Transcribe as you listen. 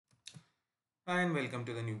Hi and welcome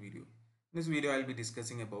to the new video. In this video, I'll be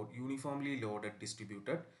discussing about uniformly loaded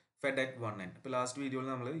distributed fed at one end. So last video,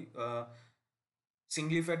 we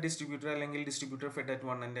singly fed distributor or distributor fed at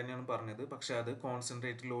one end and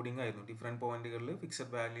concentrate loading different point fixed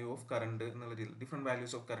value of current different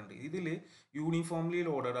values of current. This is uniformly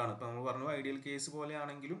loaded. Ideal case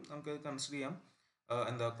consider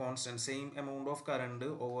the constant same amount of current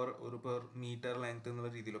over per meter length.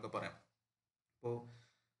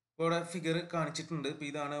 ഇപ്പോൾ figure കാണിച്ചിട്ടുണ്ട്. ഇപ്പോൾ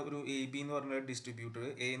ഇതാണ് ഒരു A B എന്ന് പറഞ്ഞ distributor.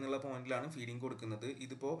 A എന്നുള്ള പോയിന്റിലാണ് feeding കൊടുക്കുന്നത്.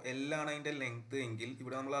 ഇതിപ്പോൾ എൽ ആണ് അതിൻ്റെ ലെങ്ത് എങ്കിൽ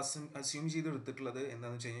ഇവിടെ നമ്മൾ അസ്യൂം ചെയ്ത് എടുത്തിട്ടുള്ളത്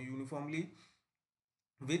എന്താണെന്ന് വെച്ച് കഴിഞ്ഞാൽ uniformly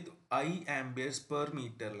with I amperes per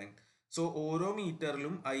metre length. So ഓരോ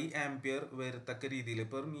മീറ്ററിലും ഐ ആംപിയർ വരത്തക്ക രീതിയിൽ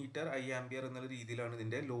പെർ മീറ്റർ ഐ ആംപിയർ എന്നുള്ള രീതിയിലാണ്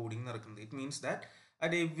ഇതിൻ്റെ ലോഡിങ് നടക്കുന്നത്. It means that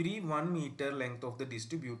at every 1 meter length of the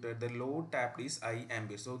distributor the load tapped is I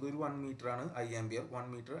ampere. So ഇതൊരു 1 meter ആണ് I ampere, 1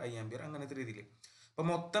 meter I ampere അങ്ങനത്തെ രീതിയിൽ. അപ്പോൾ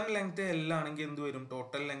മൊത്തം ലെങ്ത് എൽ ആണെങ്കിൽ എന്ത് വരും?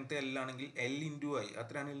 ടോട്ടൽ ലെങ്ത് എൽ ആണെങ്കിൽ എൽ ഇൻറ്റു ഐ,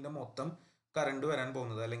 അത്രയാണ് ഇതിൻ്റെ മൊത്തം കറണ്ട് വരാൻ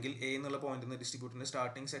പോകുന്നത്. അല്ലെങ്കിൽ എ എന്നുള്ള പോയിന്റിൽ നിന്ന് ഡിസ്ട്രിബ്യൂട്ടറിൻ്റെ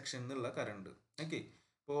സ്റ്റാർട്ടിംഗ് സെക്ഷനിൽ നിന്നുള്ള കറണ്ട്. ഓക്കെ,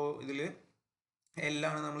 അപ്പോൾ ഇതിൽ എൽ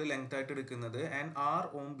ആണ് നമ്മൾ ലെങ്ത് ആയിട്ട് എടുക്കുന്നത്. And R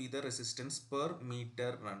Om B the resistance per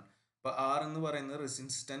metre run. അപ്പോൾ ആർ എന്ന് പറയുന്നത്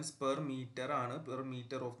റെസിസ്റ്റൻസ് പെർ മീറ്റർ ആണ്, per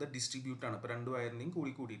metre of the distributor ആണ്. ഇപ്പോൾ രണ്ട് വയറിൻ്റെയും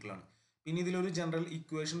കൂടിയിട്ടുള്ളതാണ്. പിന്നെ ഇതിലൊരു ജനറൽ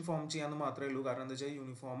ഇക്വേഷൻ ഫോം ചെയ്യാമെന്ന് മാത്രമേ ഉള്ളൂ, കാരണം എന്താ വെച്ചാൽ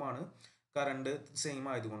യൂണിഫോം ആണ്, കറണ്ട് സെയിം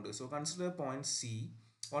ആയതുകൊണ്ട്. So consider point C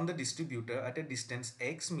on the distributor at A distance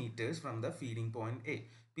X metres from the feeding point A.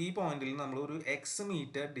 ഈ പോയിന്റിൽ നമ്മൾ ഒരു എക്സ്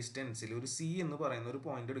മീറ്റർ ഡിസ്റ്റൻസിൽ ഒരു സി എന്ന് പറയുന്ന ഒരു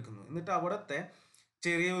പോയിന്റ് എടുക്കുന്നു. എന്നിട്ട് അവിടുത്തെ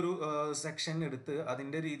ചെറിയൊരു സെക്ഷൻ എടുത്ത്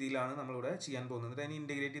അതിൻ്റെ രീതിയിലാണ് നമ്മളിവിടെ ചെയ്യാൻ പോകുന്നത്. അതിന്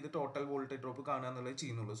ഇൻറ്റഗ്രേറ്റ് ചെയ്ത് ടോട്ടൽ വോൾട്ടേജ് ഡ്രോപ്പ് കാണുക എന്നുള്ളത്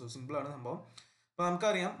ചെയ്യുന്നുള്ളൂ. സോ സിമ്പിളാണ് സംഭവം. അപ്പോൾ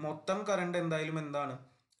നമുക്കറിയാം മൊത്തം കറണ്ട് എന്തായാലും എന്താണ്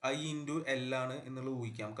ഐ ഇൻറ്റു എൽ ആണ് എന്നുള്ളത്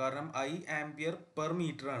ഊഹിക്കാം. കാരണം ഐ ആംപിയർ പെർ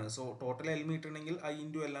മീറ്റർ ആണ്. സോ ടോട്ടൽ എൽ മീറ്റർ ഉണ്ടെങ്കിൽ ഐ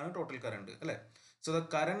ഇൻറ്റു എൽ ആണ് ടോട്ടൽ കറണ്ട് അല്ലേ. So the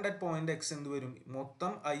current at point X എന്ത് വരും?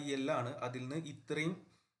 മൊത്തം ഐ എൽ ആണ്, അതിൽ നിന്ന്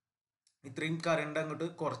ഇത്രയും കറണ്ട് അങ്ങോട്ട്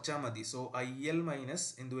കുറച്ചാൽ മതി. സോ ഐ എൽ മൈനസ്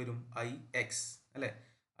എന്ത് വരും? ഐ എക്സ് അല്ലേ.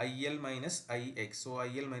 I L minus I X. So I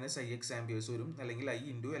L minus I X amperes വരും, അല്ലെങ്കിൽ I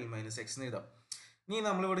into L minus X എന്ന് എഴുതാം. ഇനി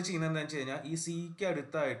നമ്മളിവിടെ ചെയ്യുന്നത് എന്താണെന്ന് വെച്ച് കഴിഞ്ഞാൽ ഈ സിക്ക്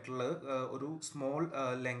അടുത്തായിട്ടുള്ള ഒരു സ്മോൾ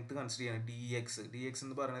ലെങ്ത് കൺസിഡർ ചെയ്യണം, ഡി എക്സ്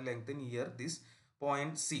എന്ന് പറയുന്ന length near this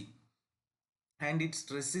point C. And it's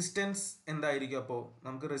resistance എന്തായിരിക്കും? അപ്പോൾ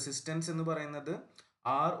നമുക്ക് റെസിസ്റ്റൻസ് എന്ന് പറയുന്നത്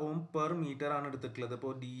ആർ ഓം പെർ മീറ്റർ ആണ് എടുത്തിട്ടുള്ളത്.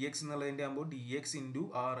 അപ്പോൾ ഡി എക്സ് എന്നുള്ളതിൻ്റെ ആകുമ്പോൾ ഡി എക്സ് ഇൻറ്റു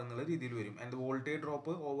ആർ എന്നുള്ള രീതിയിൽ വരും. And voltage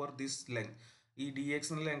drop over this length, ഈ ഡി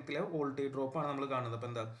എക്സ് എന്ന ലെങ്ത്തിലെ വോൾട്ടേജ് ഡ്രോപ്പ് ആണ് നമ്മൾ കാണുന്നത്. അപ്പോൾ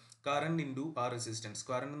എന്താ? Current into R resistance.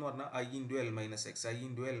 Current എന്ന് പറഞ്ഞാൽ I into L minus X, I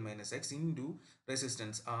into L minus X into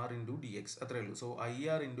resistance R into D X, അത്രയേ ഉള്ളൂ. So I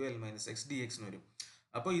R into L minus X D എക്സിന് വരും.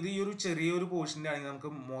 അപ്പോൾ ഇത് ഈ ഒരു ചെറിയൊരു പോർഷൻ്റെ ആണെങ്കിൽ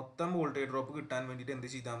നമുക്ക് മൊത്തം വോൾട്ടേജ് ഡ്രോപ്പ് കിട്ടാൻ വേണ്ടിയിട്ട് എന്ത്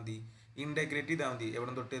ചെയ്താൽ മതി? ഇൻറ്റഗ്രേറ്റ് ചെയ്താൽ മതി.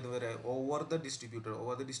 എവിടെ തൊട്ട് ഇതുവരെ? Over the distributor.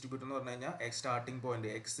 Over the distributor എന്ന് പറഞ്ഞു കഴിഞ്ഞാൽ സ്റ്റാർട്ടിംഗ് പോയിന്റ്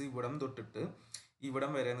എക്സ് ഇവിടം തൊട്ടിട്ട്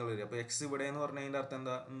ഇവിടം വരെ എന്നുള്ളത് വരും. അപ്പോൾ എക്സ് ഇവിടെ എന്ന് പറഞ്ഞു കഴിഞ്ഞാൽ അർത്ഥം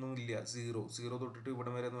എന്താ? ഒന്നുമില്ല, സീറോ തൊട്ടിട്ട്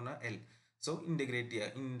ഇവിടം വരെ എന്ന് പറഞ്ഞാൽ എൽ. സോ ഇൻറ്റഗ്രേറ്റ്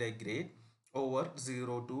ചെയ്യുക, integrate over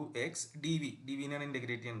 0 to x D വിനാണ്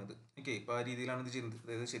integrate ചെയ്യുന്നത്. ഓക്കെ, ഇപ്പോൾ ആ രീതിയിലാണ് ഇത് ചെയ്യുന്നത്.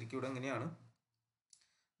 അതായത് ശരിക്കും ഇവിടെ എങ്ങനെയാണ്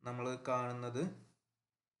നമ്മൾ കാണുന്നത്?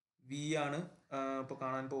 വി ആണ് ഇപ്പോൾ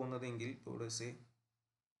കാണാൻ പോകുന്നതെങ്കിൽ ഇവിടെ സേ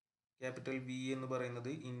ക്യാപിറ്റൽ വി എന്ന്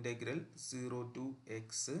പറയുന്നത് integral 0 to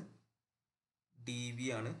x D V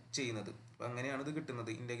ആണ് ചെയ്യുന്നത്. അപ്പം അങ്ങനെയാണ് ഇത്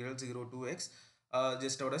കിട്ടുന്നത്. ഇൻറ്റഗ്രൽ 0 to x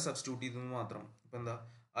ജസ്റ്റ് അവിടെ സബ്സ്റ്റിറ്റ്യൂട്ട് ചെയ്തെന്ന് മാത്രം. ഇപ്പം എന്താ?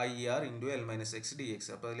 I R into L minus X D X.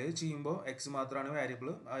 അപ്പോൾ അതിൽ ചെയ്യുമ്പോൾ എക്സ് മാത്രമാണ് വേരിയബിൾ,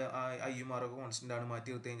 ഐയും ആറൊക്കെ കോൺസ്റ്റൻ്റ് ആണ്. മാറ്റി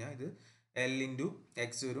എടുത്തു കഴിഞ്ഞാൽ ഇത് എൽ ഇൻറ്റു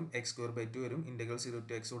എക്സ് വരും, എക്സ് സ്ക്വയർ ബൈ 2 വരും. ഇൻറ്റഗ്രൽ 0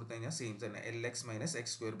 to x കൊടുത്തു കഴിഞ്ഞാൽ സെയിം തന്നെ L X minus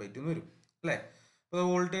X square by 2 എന്ന് വരും അല്ലേ. അപ്പോൾ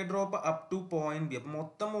voltage drop up two point B. അപ്പോൾ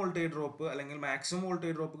മൊത്തം വോൾട്ടേജ് ഡ്രോപ്പ് അല്ലെങ്കിൽ മാക്സിമം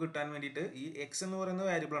വോൾട്ടേജ് ഡ്രോപ്പ് കിട്ടാൻ വേണ്ടിയിട്ട് ഈ എക്സ് എന്ന് പറയുന്ന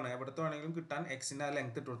വേരിയബിൾ ആണ്. എവിടത്തെ വേണമെങ്കിലും കിട്ടാൻ എക്സിൻ്റെ ആ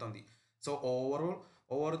ലെങ്ത് ഇട്ട് കൊടുത്താൽ മതി. സോ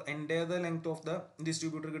ഓവർ എൻ്റെ the length of the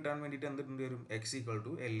distributor കിട്ടാൻ വേണ്ടിയിട്ട് എന്തിട്ട് വരും? എക്സ് ഈക്വൽ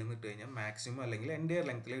ടു എൽ എന്ന് ഇട്ട് കഴിഞ്ഞാൽ മാക്സിമം അല്ലെങ്കിൽ എൻ്റെ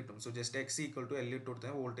ലെങ്ത്തിൽ കിട്ടും. So just X equal to L ഇട്ട്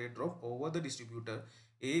കൊടുത്താൽ voltage drop over the distributor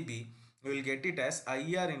A B will get it as I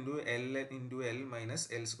R into L minus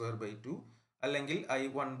L square by 2 അല്ലെങ്കിൽ I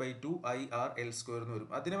 1/2 I R L square എന്ന് വരും.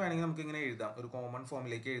 അതിന് വേണമെങ്കിൽ നമുക്ക് ഇങ്ങനെ എഴുതാം, ഒരു കോമൺ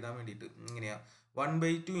ഫോമിലേക്ക് എഴുതാൻ വേണ്ടിയിട്ട്. ഇങ്ങനെയാണ്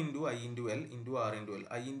 1/2 into I into L into R into L.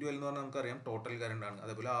 I into L എന്ന് പറഞ്ഞാൽ നമുക്കറിയാം ടോട്ടൽ കറണ്ട് ആണ്.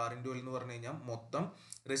 അതേപോലെ ആർ ഇൻറ്റു എൽ എന്ന് പറഞ്ഞു കഴിഞ്ഞാൽ മൊത്തം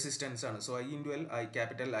റെസിസ്റ്റൻസ് ആണ്. So I into L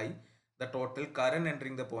capital I the total current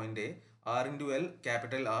entering the point A, R into L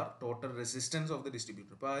capital R total resistance of the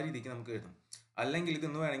distributor. അപ്പോൾ ആ രീതിക്ക് നമുക്ക് എഴുതാം. അല്ലെങ്കിൽ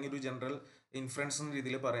ഇതൊന്ന് വേണമെങ്കിൽ ഒരു ജനറൽ ഇൻഫറൻസ് എന്ന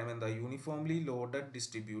രീതിയിൽ പറയാം. എന്താ? Uniformly loaded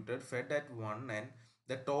distributed fed at one and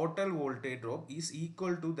the total voltage drop is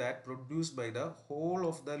equal to that produced by the whole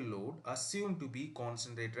of the load assumed to be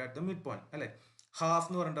concentrated at the midpoint അല്ലേ. Half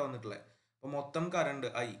എന്ന് പറഞ്ഞിട്ട് വന്നിട്ടുള്ളത്. അപ്പോൾ മൊത്തം കറണ്ട്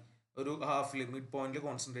ഐ ഒരു ഹാഫിൽ mid പോയിന്റിൽ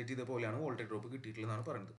concentrate ചെയ്ത പോലെയാണ് വോൾട്ടേജ് ഡ്രോപ്പ് കിട്ടിയിട്ടുള്ളതാണ്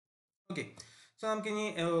പറയുന്നത്. ഓക്കെ, സോ നമുക്കിനി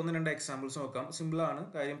 1-2 എക്സാമ്പിൾസ് നോക്കാം. സിമ്പിളാണ്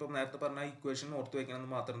കാര്യം. ഇപ്പം നേരത്തെ പറഞ്ഞ ഇക്വേഷൻ ഓർത്ത് വെക്കണം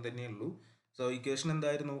എന്ന് മാത്രം തന്നെയുള്ളൂ. സോ ഇക്വേഷൻ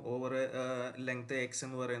എന്തായിരുന്നു? ഓവർ ലെങ്ത് എക്സ്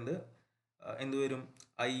എന്ന് പറയുന്നത് എന്ത് വരും?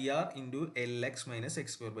 IR into LX minus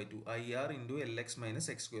X square by 2. IR into LX minus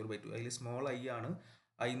X square by 2. അതിൽ സ്മോൾ ഐ ആണ്.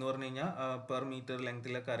 ഐ എന്ന് പറഞ്ഞു കഴിഞ്ഞാൽ പെർ മീറ്റർ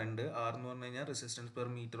ലെങ്ത്തിലെ കറണ്ട്, ആർ എന്ന് പറഞ്ഞു കഴിഞ്ഞാൽ resistance per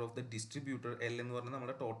metre of the distributor, L എന്ന് പറഞ്ഞാൽ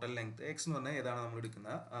നമ്മുടെ ടോട്ടൽ ലെങ്ത്, എക്സ് എന്ന് പറഞ്ഞാൽ ഏതാണ് നമ്മൾ എടുക്കുന്ന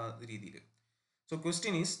രീതിയിൽ. So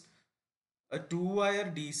question is a two-wire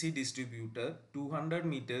DC distributor 200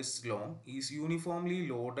 meters long is uniformly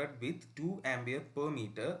loaded with 2 ampere per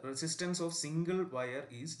meter. Resistance of single wire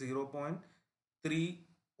is 0.3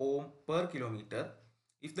 ohm per kilometer.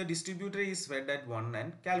 If the distributor is fed at one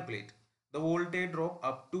end, calculate the voltage drop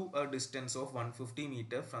up to a distance of 150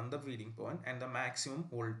 meter from the feeding point and the maximum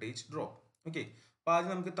voltage drop. Okay. അപ്പോൾ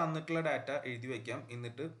ആദ്യം നമുക്ക് തന്നിട്ടുള്ള data എഴുതി വയ്ക്കാം,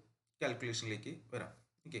 എന്നിട്ട് കാൽക്കുലേഷനിലേക്ക് വരാം.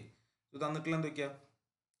 Okay. So തന്നിട്ടുള്ള എന്തൊക്കെയാണ്?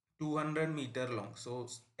 200 meter long. So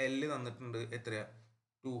L തന്നിട്ടുണ്ട് എത്രയാ?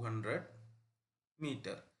 200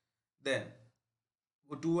 meter. Then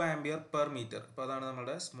 2 ampere per meter. അപ്പോൾ അതാണ്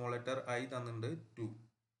നമ്മുടെ സ്മോൾ ലെറ്റർ I തന്നിട്ടുണ്ട്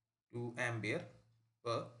 2 ampere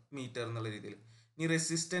per meter എന്നുള്ള രീതിയിൽ. ഇനി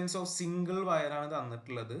റെസിസ്റ്റൻസ് ഓഫ് സിംഗിൾ വയർ ആണ്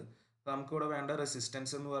തന്നിട്ടുള്ളത്. നമുക്കിവിടെ വേണ്ട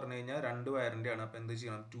റെസിസ്റ്റൻസ് എന്ന് പറഞ്ഞു കഴിഞ്ഞാൽ 2 വയറിൻ്റെ ആണ്. അപ്പോൾ എന്ത്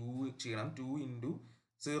ചെയ്യണം? 2 ചെയ്യണം. 2 ഇൻറ്റു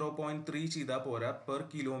 0.3 ചെയ്താൽ പോരാ, പെർ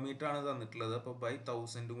കിലോമീറ്റർ ആണ് തന്നിട്ടുള്ളത്. അപ്പോൾ ബൈ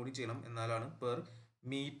 1000 കൂടി ചെയ്യണം, എന്നാലാണ് പെർ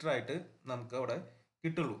മീറ്റർ ആയിട്ട് നമുക്ക് അവിടെ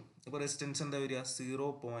കിട്ടുള്ളൂ. അപ്പോൾ റെസിസ്റ്റൻസ് എന്താ വരിക? 0.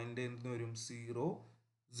 എന്ത് വരും?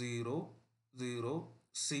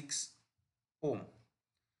 0.0006 ഓം.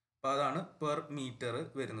 അപ്പോൾ അതാണ് പെർ മീറ്റർ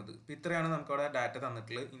വരുന്നത്. അപ്പോൾ ഇത്രയാണ് നമുക്ക് അവിടെ ഡാറ്റ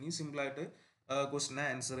തന്നിട്ടുള്ളത്. ഇനി സിമ്പിളായിട്ട് ക്വസ്റ്റിന്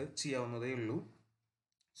ആൻസർ ചെയ്യാവുന്നതേ ഉള്ളൂ.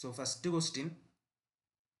 സോ ഫസ്റ്റ് ക്വസ്റ്റ്യൻ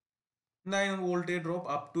എന്തായാലും voltage drop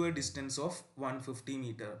up to A distance of 150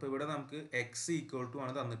 metre. അപ്പോൾ ഇവിടെ നമുക്ക് എക്സ് ഈക്വൽ ടു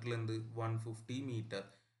ആണ് തന്നിട്ടുള്ളത് 150 മീറ്റർ.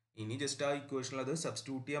 ഇനി ജസ്റ്റ് ആ ഇക്വേഷനിൽ അത്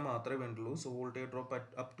സബ്സ്റ്റിറ്റ്യൂട്ട് ചെയ്യാൻ മാത്രമേ വേണ്ടുള്ളൂ. So voltage drop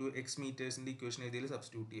up to X മീറ്റേഴ്സിൻ്റെ equation ഏതിൽ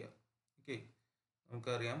സബ്സ്റ്റിറ്റ്യൂട്ട് ചെയ്യാം. ഓക്കെ,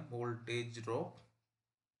 നമുക്കറിയാം വോൾട്ടേജ് ഡ്രോപ്പ്.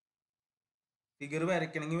 ഫിഗർ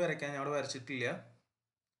വരയ്ക്കണമെങ്കിൽ വരയ്ക്കാൻ, ഞാൻ അവിടെ വരച്ചിട്ടില്ല.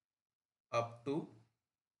 Up to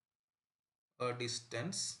A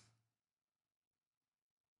distance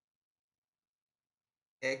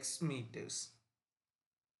X metres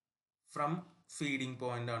from feeding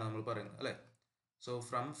point ആണ് നമ്മൾ പറയുന്നത് അല്ലേ. സോ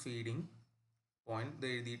ഫ്രം ഫീഡിങ് പോയിന്റ് ഇത്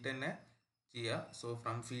എഴുതിയിട്ട് തന്നെ ചെയ്യുക. So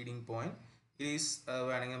from feeding point is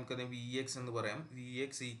വേണമെങ്കിൽ നമുക്കത് VX എന്ന് പറയാം.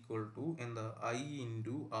 VX ഈക്വൽ ടു എന്താ? I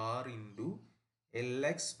into R into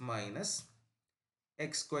LX minus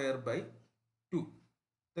X square by 2.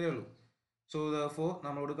 ഇത്രയേ ഉള്ളൂ. സോ ദെർഫോർ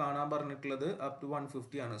നമ്മളോട് കാണാൻ പറഞ്ഞിട്ടുള്ളത് അപ് ടു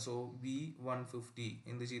 150 ആണ്. സോ V150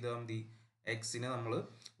 എന്ത് ചെയ്താൽ മതി? എക്സിനെ നമ്മൾ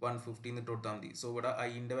 150 എന്നിട്ട് കൊടുത്താൽ മതി. സോ ഇവിടെ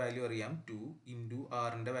ഐൻ്റെ വാല്യൂ അറിയാം 2 ഇൻറ്റു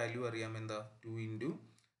ആറിൻ്റെ വാല്യൂ അറിയാം എന്താ? 2 ഇൻറ്റു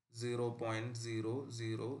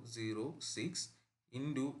 0.0006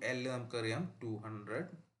 ഇൻറ്റു L നമുക്കറിയാം 200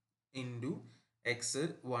 into X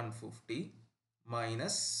 150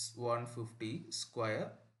 minus 150 square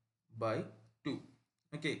by 2.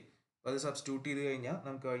 Okay, അത് സബ്സ്റ്റിറ്റ്യൂട്ട് ചെയ്ത് കഴിഞ്ഞാൽ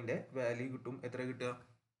നമുക്ക് അതിൻ്റെ വാല്യൂ കിട്ടും. എത്ര കിട്ടുക?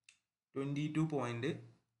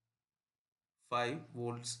 22.5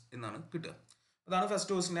 വോൾട്ട്സ് എന്നാണ് കിട്ടുക. അതാണ്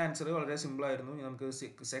ഫസ്റ്റ് ക്വസ്റ്റിൻ്റെ ആൻസർ. വളരെ സിമ്പിൾ ആയിരുന്നു. നമുക്ക്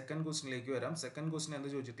സെക്കൻഡ് ക്വസ്റ്റിനിലേക്ക് വരാം. സെക്കൻഡ് ക്വസ്റ്റിൻ എന്ത്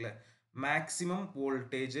ചോദിച്ചിട്ടില്ലേ? മാക്സിമം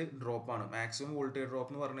വോൾട്ടേജ് ഡ്രോപ്പ് ആണ്. മാക്സിമം വോൾട്ടേജ് ഡ്രോപ്പ്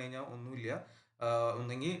എന്ന് പറഞ്ഞു കഴിഞ്ഞാൽ ഒന്നുമില്ല,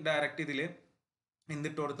 ഒന്നെങ്കിൽ ഡയറക്റ്റ് ഇതിൽ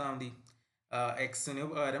എന്തിട്ട് കൊടുത്താൽ മതി? എക്സിന്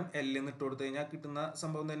പകരം L എന്നിട്ട് കൊടുത്തു കഴിഞ്ഞാൽ കിട്ടുന്ന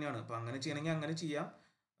സംഭവം തന്നെയാണ്. അപ്പം അങ്ങനെ ചെയ്യണമെങ്കിൽ അങ്ങനെ ചെയ്യാം.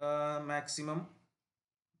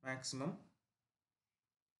 Maximum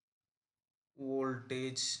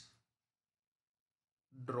voltage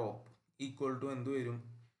drop equal to എന്ത് വരും?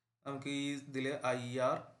 നമുക്ക് ഈ ഇതിൽ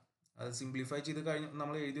IR അത് സിംപ്ലിഫൈ ചെയ്ത് കഴിഞ്ഞ്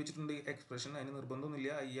നമ്മൾ എഴുതി വെച്ചിട്ടുണ്ട് എക്സ്പ്രഷൻ, അതിന് നിർബന്ധമൊന്നുമില്ല.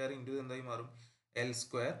 IR ഇൻറ്റു എന്തായി മാറും? L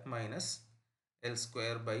square minus L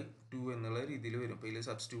square by 2 എന്നുള്ള രീതിയിൽ വരും. അപ്പോൾ ഇതിൽ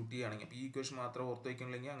സബ്സ്റ്റിറ്റ്യൂട്ട് ചെയ്യുകയാണെങ്കിൽ, അപ്പോൾ ഈ ഇക്വേഷൻ മാത്രം ഓർത്ത്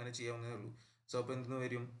വയ്ക്കണമെങ്കിൽ അങ്ങനെ ചെയ്യാവുന്നതേ ഉള്ളൂ. സോ അപ്പോൾ എന്തെന്ന്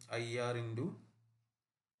വരും? IR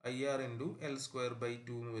into L square by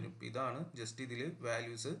 2 എന്ന് വരും. ഇതാണ് ജസ്റ്റ് ഇതിൽ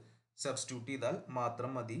വാല്യൂസ് സബ്സ്റ്റിറ്റ്യൂട്ട് ചെയ്താൽ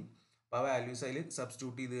മാത്രം മതി. അപ്പോൾ ആ വാല്യൂസ് അതിൽ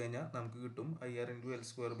സബ്സ്റ്റിറ്റ്യൂട്ട് ചെയ്ത് കഴിഞ്ഞാൽ നമുക്ക് കിട്ടും IR into L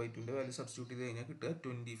square by 2ൻ്റെ value substitute ചെയ്ത് കഴിഞ്ഞാൽ കിട്ടുക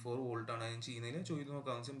 24 വോൾട്ട് ആണ്. അതിന് ചെയ്യുന്നതിൽ ചെയ്ത്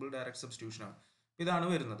നോക്കാം. സിമ്പിൾ ഡയറക്റ്റ് സബ്സ്റ്റിറ്റ്യൂഷൻ ആണ്. ഇതാണ്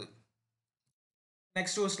വരുന്നത്.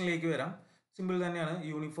 നെക്സ്റ്റ് ക്വസ്റ്റിനിലേക്ക് വരാം. സിമ്പിൾ തന്നെയാണ്.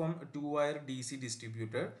 Uniform 2 wire DC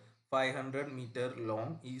distributor 500 meter long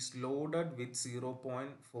is loaded with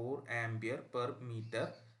 0.4 ampere per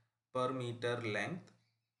meter length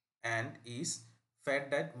and is fed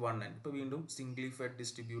at one end. ഇപ്പോൾ വീണ്ടും സിംഗ്ലി ഫെഡ്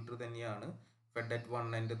ഡിസ്ട്രിബ്യൂട്ടർ തന്നെയാണ്. ഫെഡ് അറ്റ് വൺ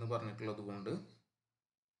എൻഡ് എന്ന് പറഞ്ഞിട്ടുള്ളത് കൊണ്ട്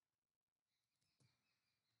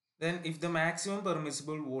then if the maximum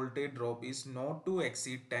permissible voltage drop is not to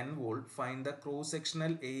exceed 10 volt, find the cross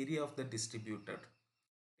sectional area of the distributor.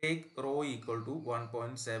 Take rho equal to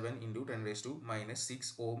 1.7 into 10 raised to minus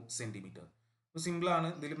 6 ohm centimeter. അപ്പോൾ സിമ്പിളാണ്.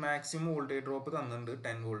 ഇതിൽ maximum voltage drop തന്നിട്ടുണ്ട്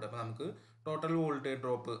 10 volt. അപ്പോൾ നമുക്ക് total voltage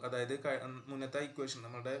drop, അതായത് മുന്നത്തെ equation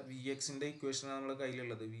നമ്മുടെ V എക്സിൻ്റെ ഇക്വേഷനാണ് നമ്മുടെ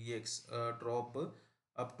കയ്യിലുള്ളത്. V X drop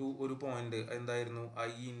up to ഒരു പോയിന്റ് എന്തായിരുന്നു, I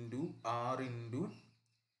into R into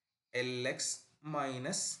L X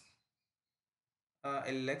minus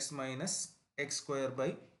X square by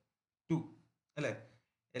 2 അല്ലേ.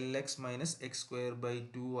 L X minus X square by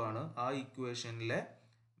 2 ആണ് ആ ഇക്വേഷനിലെ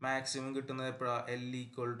മാക്സിമം കിട്ടുന്നത് എപ്പോഴാണ്, എൽ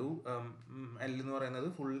ഈക്വൽ ടു എൽ എന്ന് പറയുന്നത്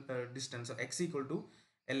full distance X equal to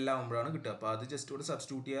L ആകുമ്പോഴാണ് കിട്ടുക. അപ്പോൾ അത് ജസ്റ്റ് ഇവിടെ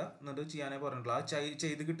സബ്സ്റ്റിറ്റ്യൂട്ട് ചെയ്യുക എന്നിട്ട് ചെയ്യാനേ പറഞ്ഞിട്ടുള്ളൂ. ആ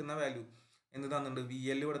ചെയ്ത് കിട്ടുന്ന വാല്യൂ എന്ത് തന്നിട്ടുണ്ട്, വി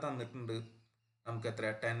എൽ ഇവിടെ തന്നിട്ടുണ്ട് നമുക്ക് എത്ര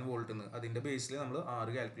 10 വോൾട്ട് എന്ന്. അതിൻ്റെ ബേസിൽ നമ്മൾ ആർ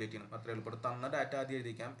കാൽക്കുലേറ്റ് ചെയ്യണം. അത്ര എളുപ്പം തന്ന ഡാറ്റ ആദ്യം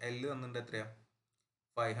എഴുതിക്കാം. എൽ തന്നിട്ടുണ്ട് എത്രയാണ്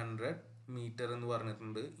 500 മീറ്റർ എന്ന്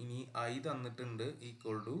പറഞ്ഞിട്ടുണ്ട്. ഇനി ഐ തന്നിട്ടുണ്ട്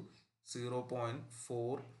ഈക്വൽ ടു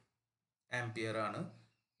 0.4 ആംപിയർ ആണ്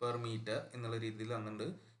പെർ മീറ്റർ എന്നുള്ള രീതിയിൽ തന്നിട്ടുണ്ട്.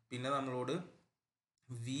 പിന്നെ നമ്മളോട്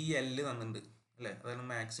വി എൽ തന്നിട്ടുണ്ട് അല്ലേ, അതാണ്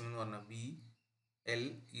മാക്സിമം എന്ന് പറഞ്ഞാൽ V L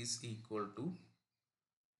is equal to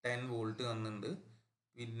 10 volt തന്നിട്ടുണ്ട്.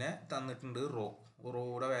 പിന്നെ തന്നിട്ടുണ്ട്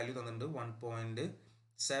റോയുടെ വാല്യൂ തന്നിട്ടുണ്ട്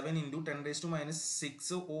 1.7 ഇൻറ്റു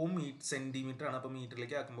 10⁻⁻6 ഓം സെൻറ്റിമീറ്റർ ആണ്. അപ്പോൾ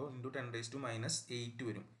മീറ്ററിലേക്ക് ആക്കുമ്പോൾ ഇൻറ്റു 10⁻8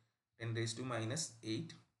 വരും.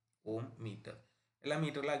 10⁻8 ഓം മീറ്റർ. എല്ലാം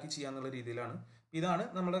മീറ്ററിലാക്കി ചെയ്യാന്നുള്ള രീതിയിലാണ്. ഇതാണ്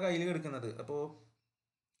നമ്മുടെ കയ്യിൽ കിടക്കുന്നത്. അപ്പോൾ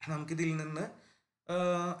നമുക്കിതിൽ നിന്ന്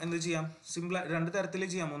എന്ത് ചെയ്യാം, സിമ്പിൾ 2 തരത്തിൽ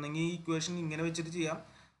ചെയ്യാം. ഒന്നെങ്കിൽ ഈ ഇക്വേഷൻ ഇങ്ങനെ വെച്ചിട്ട് ചെയ്യാം,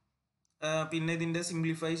 പിന്നെ ഇതിൻ്റെ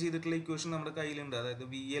സിംപ്ലിഫൈ ചെയ്തിട്ടുള്ള ഇക്വേഷൻ നമ്മുടെ കയ്യിലുണ്ട്. അതായത്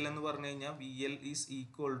വി എൽ എന്ന് പറഞ്ഞു കഴിഞ്ഞാൽ V L is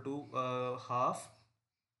equal to half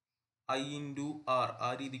I into R. ആ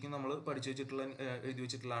രീതിക്ക് നമ്മൾ പഠിച്ചു വെച്ചിട്ടുള്ള എഴുതി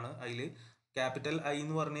വെച്ചിട്ടുള്ളതാണ്. അതിൽ ക്യാപിറ്റൽ ഐ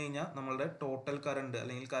എന്ന് പറഞ്ഞു കഴിഞ്ഞാൽ നമ്മളുടെ ടോട്ടൽ കറണ്ട്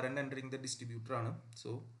അല്ലെങ്കിൽ കറണ്ട് എൻറ്ററിങ് ദ ഡിസ്ട്രിബ്യൂട്ടർ ആണ്.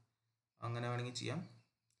 സോ അങ്ങനെ വേണമെങ്കിൽ ചെയ്യാം.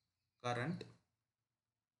 കറണ്ട്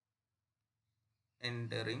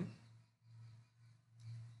എൻറ്ററിങ്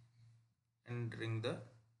ദ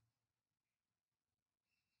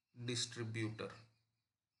ഡിസ്ട്രിബ്യൂട്ടർ,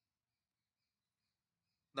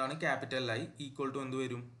 ഇതാണ് ക്യാപിറ്റൽ ഐ. ഈക്വൽ ടു എന്ത്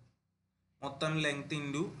വരും, മൊത്തം ലെങ്ത്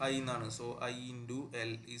ഇൻറ്റു ഐ എന്നാണ്. So I into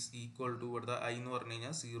L is equal to ഇവിടുത്തെ ഐ എന്ന് പറഞ്ഞു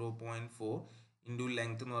കഴിഞ്ഞാൽ 0.4 ഇൻറ്റു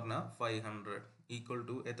ലെങ്ത് എന്ന് പറഞ്ഞാൽ 500 ഈക്വൽ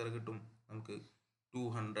ടു എത്ര കിട്ടും നമുക്ക്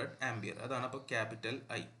 200 ആംപിയർ. അതാണ് അപ്പോൾ ക്യാപിറ്റൽ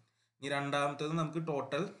ഐ. ഇനി രണ്ടാമത്തേത് നമുക്ക്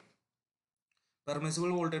ടോട്ടൽ പെർമിസിബിൾ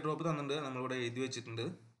വോൾട്ടേജ് ഡ്രോപ്പ് തന്നിട്ടുണ്ട്, നമ്മളിവിടെ എഴുതി വെച്ചിട്ടുണ്ട്.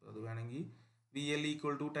 അത് വേണമെങ്കിൽ വി എൽ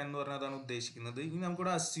ഈക്വൽ ടു 10 എന്ന് പറഞ്ഞാൽ അതാണ് ഉദ്ദേശിക്കുന്നത്. ഇനി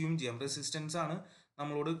നമുക്കിവിടെ അസ്യൂം ചെയ്യാം. റെസിസ്റ്റൻസ് ആണ്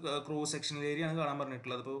നമ്മളോട് ക്രോസ് സെക്ഷണൽ ഏരിയ ആണ് കാണാൻ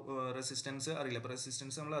പറഞ്ഞിട്ടുള്ളത്. അപ്പോൾ റെസിസ്റ്റൻസ് അറിയില്ല. അപ്പോൾ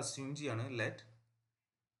റെസിസ്റ്റൻസ് നമ്മൾ അസ്യൂം ചെയ്യാണ്.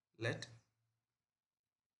 Let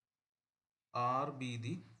R be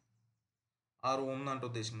the R ഓം എന്നാണ്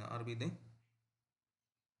ഉദ്ദേശിക്കുന്നത്. R be the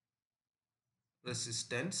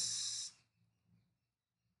resistance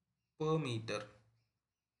per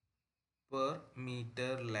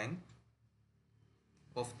metre length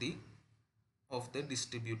of the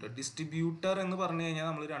distributor എന്ന് പറഞ്ഞു കഴിഞ്ഞാൽ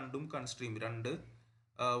നമ്മൾ രണ്ടും കൺസിഡർ ചെയ്യും. 2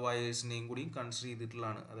 വയേഴ്സിനെയും കൂടി കൺസിഡർ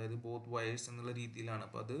ചെയ്തിട്ടുള്ളതാണ്. അതായത് ബോത്ത് വയേഴ്സ് എന്നുള്ള രീതിയിലാണ്.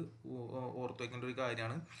 അപ്പോൾ അത് ഓർത്ത് വയ്ക്കേണ്ട ഒരു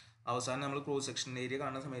കാര്യമാണ്. അവസാനം നമ്മൾ ക്രോസ് സെക്ഷൻ ഏരിയ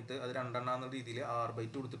കാണുന്ന സമയത്ത് അത് 2 എന്നുള്ള രീതിയിൽ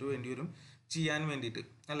R/2 കൊടുത്തിട്ട് വേണ്ടി വരും ചെയ്യാൻ വേണ്ടിയിട്ട്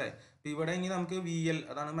അല്ലേ. അപ്പോൾ ഇവിടെ ഇനി നമുക്ക് വി എൽ,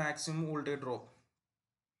 അതാണ് മാക്സിമം വോൾട്ടേജ് ഡ്രോപ്പ്.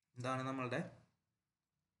 ഇതാണ് നമ്മളുടെ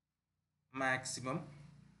മാക്സിമം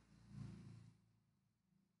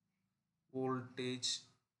വോൾട്ടേജ്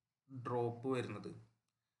ഡ്രോപ്പ് വരുന്നത്.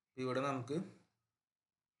 ഇവിടെ നമുക്ക്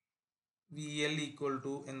വി എൽ ഈക്വൽ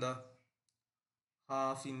ടു എന്താ,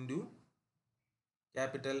 half into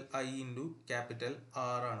capital I into capital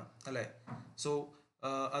R ആണ് അല്ലേ. സോ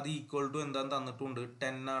അത് ഈക്വൽ ടു എന്താന്ന് തന്നിട്ടുണ്ട്,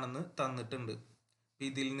 10 ആണെന്ന് തന്നിട്ടുണ്ട്.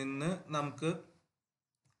 ഇതിൽ നിന്ന് നമുക്ക്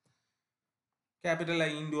ക്യാപിറ്റൽ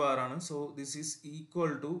ഐ ഇൻറ്റു ആർ ആണ്. So this is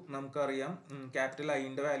equal to, നമുക്കറിയാം ക്യാപിറ്റൽ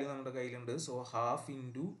ഐൻ്റെ വാല്യൂ നമ്മുടെ കയ്യിലുണ്ട്. So half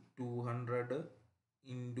into 200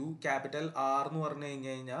 into capital R എന്ന് പറഞ്ഞു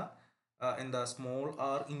കഴിഞ്ഞാൽ എന്താ, small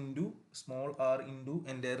R into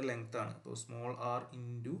entire length ആണ്. അപ്പോൾ സ്മോൾ ആർ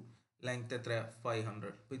ഇൻറ്റു ലെങ്ത് എത്രയാണ്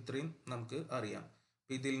 500. അപ്പോൾ ഇത്രയും നമുക്ക് അറിയാം.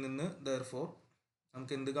 അപ്പോൾ ഇതിൽ നിന്ന് ദെർഫോർ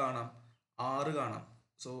നമുക്ക് എന്ത് കാണാം, ആർ കാണാം.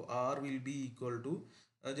 So R will be equal to,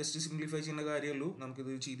 just simplify ചെയ്യുന്ന കാര്യമുള്ളൂ.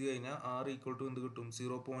 നമുക്കിത് ചെയ്ത് കഴിഞ്ഞാൽ ആർ ഈക്വൽ ടു എന്ത് കിട്ടും,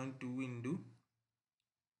 0.2 ഇൻറ്റു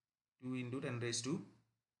 10⁻⁻³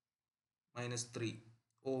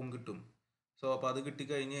 ഓം കിട്ടും. സോ അപ്പോൾ അത്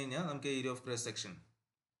കിട്ടിക്കഴിഞ്ഞ് കഴിഞ്ഞാൽ നമുക്ക് ഏരിയ ഓഫ് ക്രോസ് സെക്ഷൻ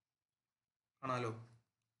കാണാമല്ലോ.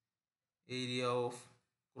 Area of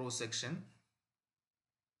cross section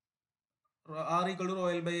R equal to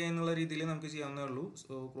rho L by A എന്നുള്ള രീതിയിൽ നമുക്ക് ചെയ്യാവുന്നേ ഉള്ളൂ.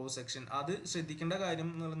 സോ ക്രോസ് സെക്ഷൻ അത് ശ്രദ്ധിക്കേണ്ട കാര്യം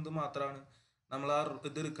എന്നുള്ളത് മാത്രമാണ്, നമ്മൾ ആ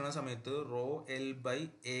ഇത് എടുക്കുന്ന സമയത്ത് റോ എൽ ബൈ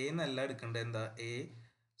എ എന്നല്ല എടുക്കേണ്ടത്, എന്താ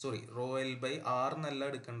റോ എൽ ബൈ ആർ എന്നല്ല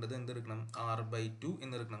എടുക്കേണ്ടത്, എന്തെടുക്കണം R/2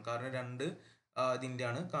 എന്നെടുക്കണം. കാരണം 2 ഇതിൻ്റെ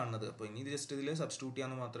ആണ് കാണുന്നത്. അപ്പോൾ ഇനി ഇത് ജസ്റ്റ് ഇതിൽ സബ്സ്റ്റിറ്റ്യൂട്ട്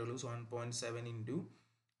ചെയ്യാമെന്ന് മാത്രമേ ഉള്ളൂ. 1.7 ഇൻറ്റു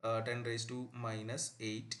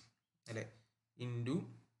 10⁻⁻8 അല്ലേ ഇൻറ്റു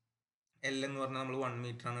എൽ എന്ന് പറഞ്ഞാൽ നമ്മൾ 1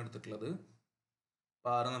 മീറ്റർ ആണ് എടുത്തിട്ടുള്ളത്.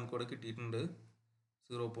 അപ്പോൾ R നമുക്കിവിടെ കിട്ടിയിട്ടുണ്ട്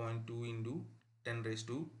 0.2 ഇൻറ്റു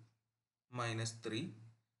 10⁻³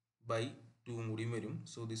 by 2 കൂടിയും വരും.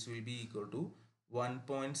 So this will be equal to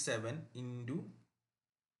 1.7 into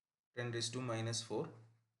 10⁻⁻4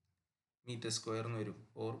 metre square എന്ന് വരും,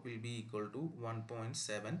 or will be equal to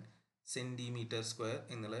 1.7 centimetre square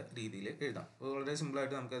എന്നുള്ള രീതിയിൽ എഴുതാം. വളരെ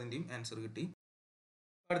സിമ്പിളായിട്ട് നമുക്ക് അതിൻ്റെയും ആൻസർ കിട്ടി.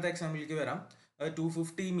 അടുത്ത എക്സാമ്പിളിലേക്ക് വരാം.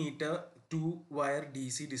 250 meter two-wire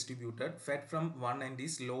DC distributed fed from one end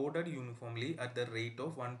is loaded uniformly at the rate of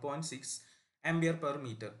 1.6 ampere per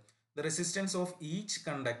meter. The resistance of each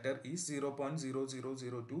conductor is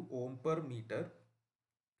 0.0002 ohm per meter.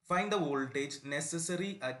 Find the voltage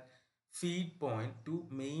necessary at feed point to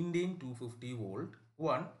maintain 250 volt,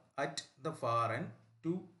 1 at the far end,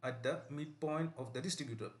 2 at the midpoint of the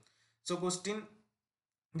distributor. So question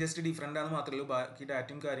just different ആണെന്ന് മാത്രമേ ഉള്ളൂ, ബാക്കി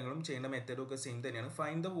ഡാറ്റയും കാര്യങ്ങളും ചെയ്യേണ്ട മെത്തേഡും ഒക്കെ same തന്നെയാണ്.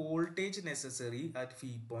 Find the voltage necessary at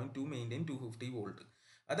feed point two maintain 250 volt.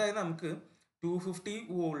 അതായത് നമുക്ക് 250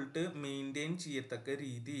 വോൾട്ട് മെയിൻറ്റെയിൻ ചെയ്യത്തക്ക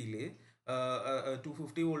രീതിയിൽ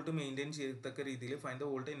 250 വോൾട്ട് മെയിൻറ്റെയിൻ ചെയ്യത്തക്ക രീതിയിൽ find the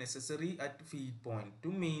voltage necessary at feed point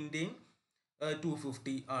two maintain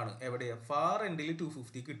 250 ആണ്. എവിടെയാണ്? ഫാർ എൻഡിൽ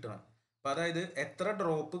 250 കിട്ടണം. അപ്പം അതായത് എത്ര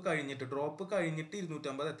ഡ്രോപ്പ് കഴിഞ്ഞിട്ട്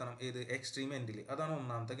 250 എത്തണം. ഏത്? എക്സ്ട്രീം എൻഡിൽ. അതാണ്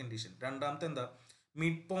ഒന്നാമത്തെ കണ്ടീഷൻ. രണ്ടാമത്തെ എന്താ?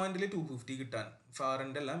 മിഡ് പോയിന്റിൽ 250 കിട്ടാൻ, ഫാർ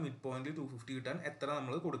എൻഡ് അല്ല, മിഡ് പോയിന്റിൽ 250 കിട്ടാൻ എത്ര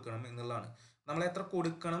നമ്മൾ കൊടുക്കണം എന്നുള്ളതാണ്. നമ്മൾ എത്ര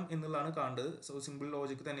കൊടുക്കണം എന്നുള്ളതാണ് കാണേണ്ടത്. സോ സിമ്പിൾ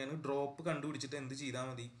ലോജിക് തന്നെയാണ്. ഡ്രോപ്പ് കണ്ടുപിടിച്ചിട്ട് എന്ത് ചെയ്താൽ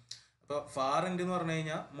മതി? അപ്പോൾ ഫാർ എൻഡ് എന്ന് പറഞ്ഞു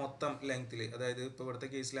കഴിഞ്ഞാൽ മൊത്തം ലെങ്ത്തിൽ, അതായത് ഇപ്പോൾ ഇവിടുത്തെ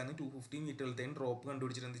കേസിലാണ് 250 മീറ്ററിലത്തെയും ഡ്രോപ്പ്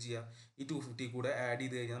കണ്ടുപിടിച്ചിട്ട് എന്ത് ചെയ്യുക? ഈ 250 കൂടെ ആഡ്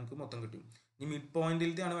ചെയ്ത് കഴിഞ്ഞാൽ നമുക്ക് മൊത്തം കിട്ടും. ഈ മിഡ്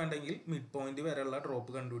പോയിന്റിലത്തെ ആണ് വേണ്ടെങ്കിൽ മിഡ് പോയിന്റ് വരെയുള്ള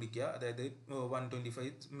ഡ്രോപ്പ് കണ്ടുപിടിക്കുക, അതായത്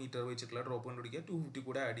 125 മീറ്റർ വെച്ചിട്ടുള്ള ഡ്രോപ്പ് കണ്ടുപിടിക്കുക, 250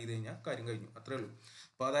 കൂടെ ആഡ് ചെയ്ത് കഴിഞ്ഞാൽ കാര്യം കഴിഞ്ഞു. അത്രേ ഉള്ളൂ.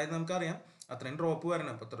 അപ്പോൾ അതായത് നമുക്കറിയാം അത്രയും ഡ്രോപ്പ്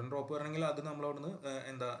വരണം. അപ്പോൾ അത്രയും ഡ്രോപ്പ് വരണമെങ്കിൽ അത് നമ്മളവിടുന്ന്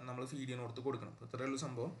നമ്മൾ ഫീഡ് ചെയ്യുന്നിടത്ത് കൊടുക്കണം. അപ്പോൾ അത്രേ ഉള്ളൂ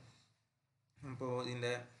സംഭവം. അപ്പോൾ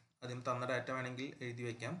ഇതിൻ്റെ ആദ്യം തന്ന ഡാറ്റ വേണമെങ്കിൽ എഴുതി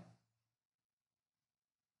വയ്ക്കാം.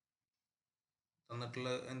 തന്നിട്ടുള്ള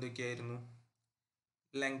എന്തൊക്കെയായിരുന്നു?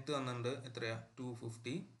 ലെങ്ത് തന്നിട്ടുണ്ട്, എത്രയാ?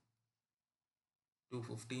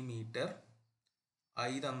 250 മീറ്റർ.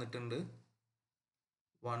 ഐ തന്നിട്ടുണ്ട്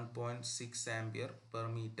 1.6 ആംപിയർ പെർ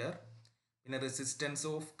മീറ്റർ. പിന്നെ റെസിസ്റ്റൻസ്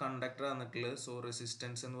ഓഫ് കണ്ടക്ടർ തന്നിട്ടുള്ളത്. സോ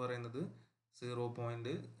റെസിസ്റ്റൻസ് എന്ന് പറയുന്നത്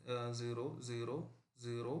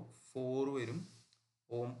 0.0004 വരും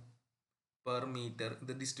ഓം പെർ മീറ്റർ.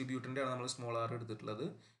 ഇത് ഡിസ്ട്രിബ്യൂട്ടറിൻ്റെ ആണ് നമ്മൾ സ്മോൾ ആർ എടുത്തിട്ടുള്ളത്.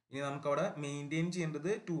 ഇനി നമുക്കവിടെ മെയിൻറ്റെയിൻ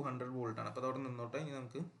ചെയ്യേണ്ടത് 200 വോൾട്ട് ആണ്. അപ്പോൾ അതവിടെ നിന്നോട്ടെ. ഇനി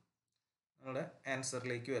നമുക്ക് നമ്മുടെ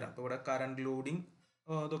ആൻസറിലേക്ക് വരാം. അപ്പോൾ ഇവിടെ കറണ്ട് ലോഡിങ്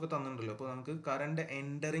ഇതൊക്കെ തന്നിട്ടുണ്ടല്ലോ. അപ്പോൾ നമുക്ക് കറണ്ട്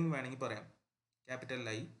എൻറ്ററിങ് വേണമെങ്കിൽ പറയാം, ക്യാപിറ്റൽ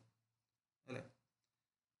ഐ അല്ലേ.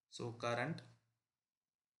 So current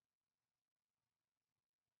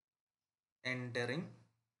entering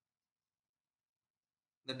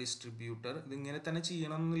the distributor. ഇതിങ്ങനെ തന്നെ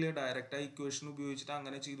ചെയ്യണമെന്നില്ല, ഡയറക്റ്റ് ആ ഇക്വേഷൻ ഉപയോഗിച്ചിട്ട്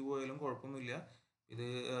അങ്ങനെ ചെയ്തു പോയാലും കുഴപ്പമൊന്നുമില്ല. ഇത്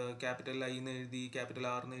ക്യാപിറ്റൽ ഐ എന്ന് എഴുതി ക്യാപിറ്റൽ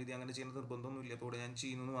ആർ എന്ന് എഴുതി അങ്ങനെ ചെയ്യുന്ന നിർബന്ധമൊന്നുമില്ല. അപ്പോൾ ഇവിടെ ഞാൻ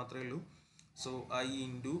ചെയ്യുന്നത് മാത്രമേ ഉള്ളൂ. സോ ഐ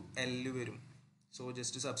ഇൻറ്റു എൽ വരും. സോ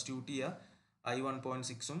ജസ്റ്റ് സബ്സ്റ്റിറ്റ്യൂട്ട് ചെയ്യുക. ഐ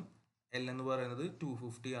 1.6ഉം എൽ എന്ന് പറയുന്നത്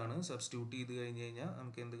 250 ആണ്. സബ്സ്റ്റിറ്റ്യൂട്ട് ചെയ്ത് കഴിഞ്ഞ് കഴിഞ്ഞാൽ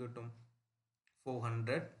നമുക്ക് എന്ത് കിട്ടും?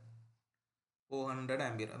 400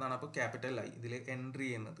 ആംപിയർ. അതാണ് അപ്പോൾ ക്യാപിറ്റൽ ഐ ഇതിൽ എൻട്രി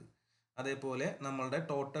ചെയ്യുന്നത്. അതേപോലെ നമ്മളുടെ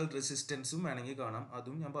ടോട്ടൽ റെസിസ്റ്റൻസും വേണമെങ്കിൽ കാണാം.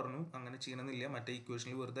 അതും ഞാൻ പറഞ്ഞു അങ്ങനെ ചെയ്യണമെന്നില്ല, മറ്റേ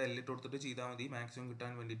ഇക്വേഷനിൽ വെറുതെ എല്ലിട്ട് കൊടുത്തിട്ട് ചെയ്താൽ മതി മാക്സിമം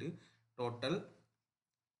കിട്ടാൻ വേണ്ടിയിട്ട്. Total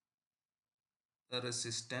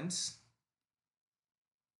resistance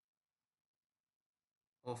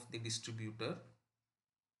of the distributor,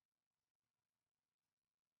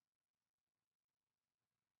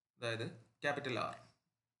 അതായത് ക്യാപിറ്റൽ ആർ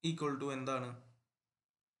ഈക്വൽ ടു എന്താണ്?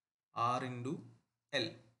 ആർ ഇൻറ്റു എൽ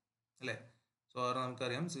അല്ലേ. സോ ആർ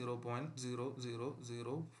നമുക്കറിയാം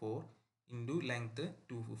 0.0004 into length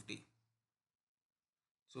 250.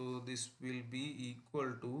 So this will be equal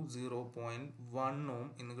to 0.1 ഓം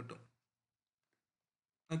എന്ന് കിട്ടും.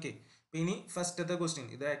 ഓക്കെ. അപ്പം ഇനി ഫസ്റ്റത്തെ ക്വസ്റ്റ്യൻ,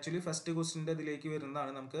 ഇത് ആക്ച്വലി ഫസ്റ്റ് ക്വസ്റ്റ്യൻ്റെ ഇതിലേക്ക്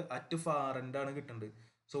വരുന്നതാണ്. നമുക്ക് അറ്റ് ഫാർ എൻഡ് ആണ് കിട്ടുന്നത്.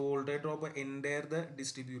 So voltage drop entire the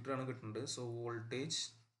distributor ആണ് കിട്ടുന്നത്. സോ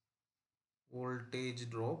വോൾട്ടേജ്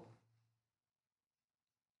ഡ്രോപ്പ്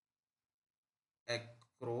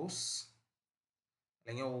അക്രോസ്,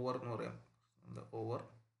 അല്ലെങ്കിൽ ഓവർ എന്ന് പറയാം,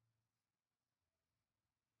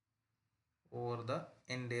 ഓവർ ദ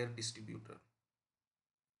എൻറ്റയർ ഡിസ്ട്രിബ്യൂട്ടർ.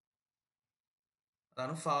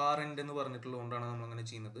 അതാണ് ഫാർ എൻഡ് എന്ന് പറഞ്ഞിട്ടുള്ളത് കൊണ്ടാണ് നമ്മൾ അങ്ങനെ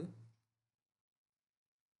ചെയ്യുന്നത്.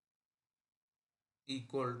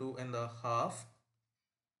 ഈക്വൽ ടു എന്താ? Half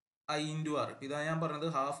I into R. ഇതാ ഞാൻ പറഞ്ഞത്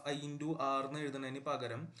ഹാഫ് ഐ ഇൻറ്റു ആർ എന്ന് എഴുതുന്നതിന്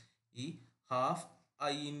പകരം ഈ ഹാഫ്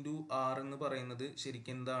ഐ ഇൻറ്റു ആർ എന്ന് പറയുന്നത്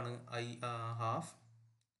ശരിക്കും എന്താണ്? Half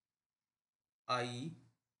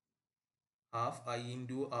I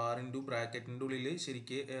into R into ബ്രാക്കറ്റിൻ്റെ ഉള്ളിൽ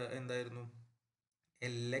ശരിക്ക് എന്തായിരുന്നു?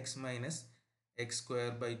 എൽ എക്സ് മൈനസ്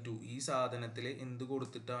x²/2 ഈ സാധനത്തിൽ എന്ത്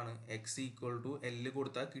കൊടുത്തിട്ടാണ് x = L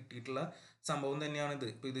കൊടുത്താൽ കിട്ടിയിട്ടുള്ള സംഭവം തന്നെയാണിത്.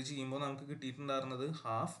 ഇപ്പോൾ ഇത് ചെയ്യുമ്പോൾ നമുക്ക് കിട്ടിയിട്ടുണ്ടായിരുന്നത്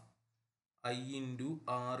 ½ I ×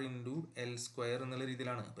 R × L² എന്നുള്ള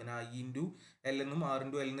രീതിയിലാണ്. പിന്നെ I × L എന്നും R ×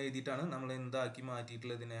 L എന്ന് എഴുതിയിട്ടാണ് നമ്മൾ എന്താക്കി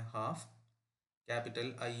മാറ്റിയിട്ടുള്ളത്, ഇതിനെ ½ ക്യാപിറ്റൽ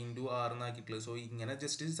I × R എന്നാക്കിയിട്ടുള്ളത്. സോ ഇങ്ങനെ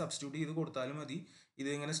ജസ്റ്റ് സബ്സ്റ്റിറ്റ്യൂട്ട് ചെയ്ത് കൊടുത്താലും മതി. ഇത്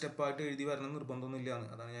ഇങ്ങനെ സ്റ്റെപ്പായിട്ട് എഴുതി വരണം നിർബന്ധമൊന്നുമില്ല എന്ന്,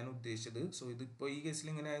 അതാണ് ഞാൻ ഉദ്ദേശിച്ചത്. സോ ഇതിപ്പോൾ ഈ കേസിൽ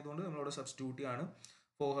ഇങ്ങനെ ആയതുകൊണ്ട് നമ്മളിവിടെ സബ്സ്റ്റിറ്റ്യൂട്ട് ചെയ്യാണ്.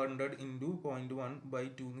 400 ×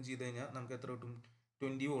 0.1/2 എന്ന് ചെയ്ത് കഴിഞ്ഞാൽ നമുക്ക് എത്ര കിട്ടും?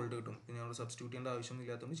 20 വോൾട്ട് കിട്ടും. പിന്നെ നമ്മൾ സബ്സ്റ്റിറ്റ്യൂട്ട് ചെയ്യേണ്ട ആവശ്യമൊന്നും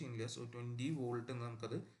ഇല്ലാത്തതുകൊണ്ട് ചെയ്യുന്നില്ല. സോ 20 വോൾട്ട് എന്ന്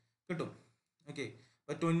നമുക്കത് കിട്ടും. ഓക്കെ,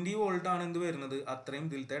 അപ്പോൾ 20 വോൾട്ട് ആണ് എന്ത് വരുന്നത്? അത്രയും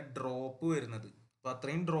ഇതിലത്തെ ഡ്രോപ്പ് വരുന്നത്. അപ്പോൾ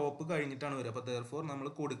അത്രയും ഡ്രോപ്പ് കഴിഞ്ഞിട്ടാണ് വരിക. അപ്പോൾ ദെയർഫോർ നമ്മൾ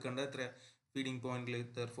കൊടുക്കേണ്ട എത്ര ഫീഡിങ് പോയിന്റിൽ?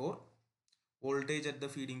 Therefore voltage at the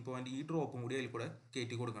feeding point, ഈ ഡ്രോപ്പും കൂടി അതിൽ കൂടെ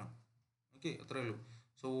കയറ്റി കൊടുക്കണം. ഓക്കെ, അത്രയേ ഉള്ളൂ.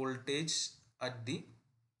 So voltage at the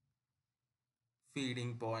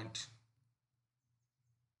feeding point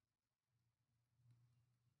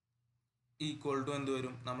equal to എന്ത്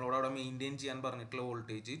വരും? നമ്മളോട് അവിടെ മെയിൻറ്റെയിൻ ചെയ്യാൻ പറഞ്ഞിട്ടുള്ള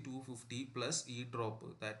വോൾട്ടേജ് 250 പ്ലസ് ഈ drop,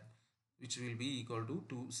 that which will be equal to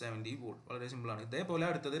 270 volt. വളരെ സിമ്പിളാണ്. ഇതേപോലെ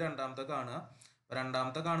അടുത്തത് രണ്ടാമത്തെ കാണുക.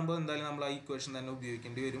 രണ്ടാമത്തെ കാണുമ്പോൾ എന്തായാലും നമ്മൾ ആ ഇക്വേഷൻ തന്നെ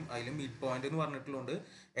ഉപയോഗിക്കേണ്ടി വരും. അതിൽ മിഡ് പോയിന്റ് എന്ന് പറഞ്ഞിട്ടുള്ളതുകൊണ്ട്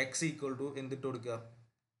x = എന്തിട്ട് കൊടുക്കുക?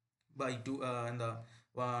 /2 എന്താ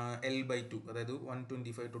L/2, അതായത്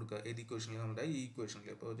 125 ഇട്ട് കൊടുക്കുക. ഏത് ഇക്വേഷനിൽ? നമ്മുടെ ഈ ഇക്വേഷനിൽ.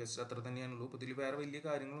 അപ്പോൾ ജസ്റ്റ് അത്ര തന്നെയാണുള്ളൂ. അപ്പോൾ ഇതിൽ വേറെ വലിയ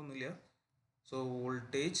കാര്യങ്ങളൊന്നുമില്ല. So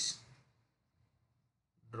voltage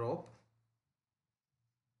drop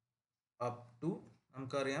up to,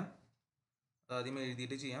 നമുക്കറിയാം, ആദ്യം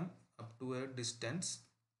എഴുതിയിട്ട് ചെയ്യാം, up to A distance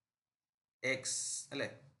x അല്ലേ,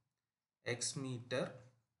 x metre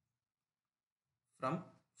from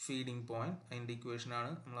feeding point. അതിൻ്റെ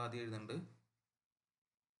ഇക്വേഷനാണ് നമ്മൾ ആദ്യം എഴുതേണ്ടത്.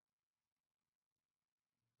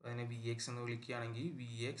 അതിനെ Vx എന്ന് വിളിക്കുകയാണെങ്കിൽ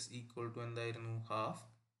Vx = എന്തായിരുന്നു? ½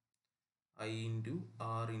 I ×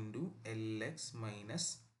 R × Lx -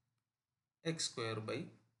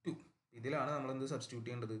 x²/2. ഇതിലാണ് നമ്മൾ എന്ത് സബ്സ്റ്റിറ്റ്യൂട്ട്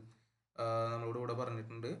ചെയ്യേണ്ടത്? നമ്മളോട് ഇവിടെ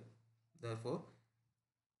പറഞ്ഞിട്ടുണ്ട്. ദെയർഫോർ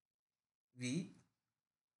V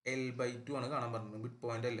L/2 ആണ് കാണാൻ പറഞ്ഞത്. മിഡ്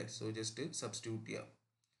പോയിന്റ് അല്ലേ, സോ ജസ്റ്റ് സബ്സ്റ്റിറ്റ്യൂട്ട് ചെയ്യാം.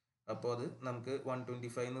 അപ്പോൾ അത് നമുക്ക്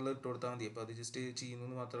 125 എന്നുള്ളത് ഇട്ട് കൊടുത്താൽ മതി. അപ്പോൾ അത് ജസ്റ്റ്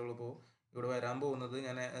ചെയ്യുന്നത് മാത്രമേ ഉള്ളൂ. അപ്പോൾ ഇവിടെ വരാൻ പോകുന്നത്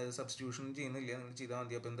ഞാൻ സബ്സ്റ്റിറ്റ്യൂഷൻ ചെയ്യുന്നില്ല, നിങ്ങൾ ചെയ്താൽ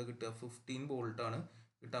മതി. അപ്പോൾ എന്താ കിട്ടുക? 15 വോൾട്ട് ആണ്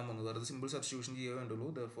കിട്ടാൻ പോകുന്നത്. വെറുതെ സിമ്പിൾ സബ്സ്റ്റിറ്റ്യൂഷൻ ചെയ്യാൻ വേണ്ടുള്ളൂ.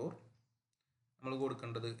 ദെയർഫോർ നമ്മൾ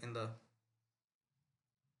കൊടുക്കേണ്ടത് എന്താ?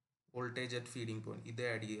 Voltage at feeding point. ഇത്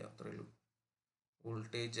ആഡ് ചെയ്യുക, അത്രയേ ഉള്ളൂ.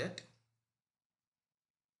 Voltage at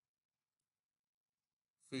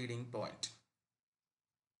feeding point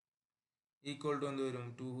equal to എന്ത് വരും?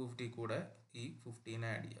 250 കൂടെ ഈ 15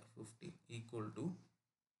 ആഡ് ചെയ്യുക. 15 =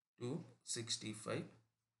 265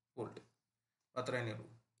 വോൾട്ട്. അത്ര തന്നെയുള്ളൂ.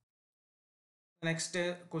 Next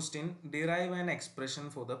question, derive an expression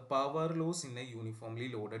for the power loss in A uniformly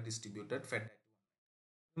loaded distributed fed.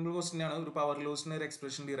 Simple question ആണ്. ഒരു പവർ ലോസിന് ഒരു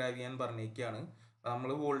എക്സ്പ്രഷൻ ഡിറൈവ് ചെയ്യാൻ പറഞ്ഞേക്കാണ്. നമ്മൾ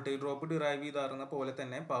വോൾട്ടേജ് ഡ്രോപ്പ് ഡിറൈവ് ചെയ്താറുന്ന പോലെ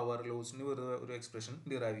തന്നെ പവർ ലോസിന് വെറുതെ ഒരു എക്സ്പ്രഷൻ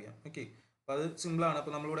ഡിറൈവ് ചെയ്യാം. ഓക്കെ, അപ്പോൾ അത് സിമ്പിളാണ്.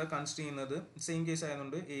 അപ്പോൾ നമ്മളിവിടെ കൺസിഡർ ചെയ്യുന്നത് സെയിം കേസ്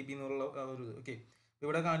ആയതുകൊണ്ട് AB എന്നുള്ള ഒരു ഇത്. ഓക്കെ,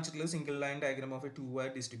 ഇവിടെ കാണിച്ചിട്ടുള്ളത് single line diagram of A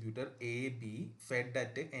 2-wire distributor AB fed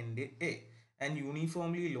at end A and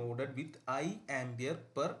uniformly loaded with I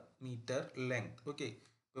A/m/meter length. Okay,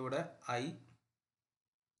 ഇപ്പോൾ ഇവിടെ I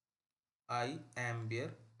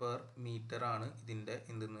A/m/meter ആണ് ഇതിൻ്റെ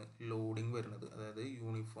എന്തെന്ന് ലോഡിങ് വരുന്നത്, അതായത്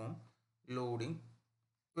യൂണിഫോം ലോഡിങ്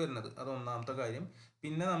വരുന്നത്. അത് ഒന്നാമത്തെ കാര്യം.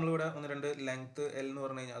 പിന്നെ നമ്മളിവിടെ ഒന്ന് രണ്ട് ലെങ്ത് L എന്ന്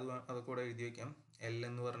പറഞ്ഞു കഴിഞ്ഞാൽ അതൊക്കെ ഇവിടെ എഴുതി വയ്ക്കാം. L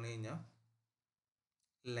എന്ന് പറഞ്ഞു കഴിഞ്ഞാൽ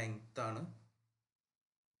ലെങ്ത് ആണ്,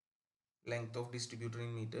 length of distributor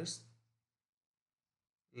in metres,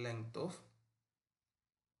 length of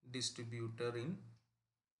distributor in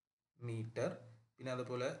metre. പിന്നെ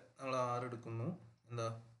അതുപോലെ നമ്മൾ R എടുക്കുന്നു, എന്താ?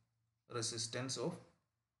 Resistance of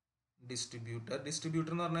distributor.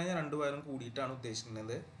 ഡിസ്ട്രിബ്യൂട്ടർ എന്ന് പറഞ്ഞു കഴിഞ്ഞാൽ രണ്ട് വയറും കൂടിയിട്ടാണ്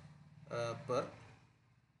ഉദ്ദേശിക്കുന്നത്. പെർ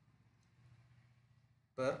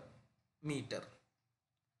മീറ്റർ,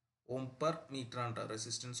 Ohm/meter ആണ്.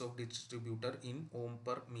 Resistance of distributor in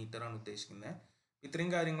Ohm/meter ആണ് ഉദ്ദേശിക്കുന്നത്. ഇത്രയും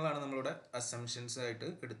കാര്യങ്ങളാണ് നമ്മളുടെ അസംഷൻസ് ആയിട്ട്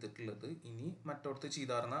എടുത്തിട്ടുള്ളത്. ഇനി മറ്റോടത്ത്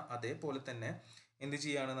ചെയ്താർന്ന അതേപോലെ തന്നെ എന്ത്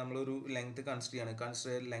ചെയ്യാണ്? നമ്മളൊരു ലെങ്ത് കൺസിഡർ ചെയ്യാണ്.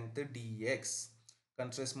 Consider length DX,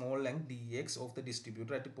 consider small length DX of the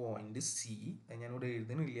distributor at point C. ഞാനിവിടെ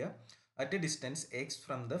എഴുതുന്നില്ല. At A distance X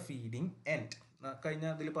from the feeding end. കഴിഞ്ഞ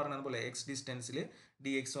അതിൽ പറഞ്ഞതുപോലെ X ഡിസ്റ്റൻസിൽ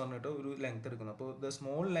DX പറഞ്ഞിട്ട് ഒരു ലെങ്ത് എടുക്കുന്നു. അപ്പോൾ the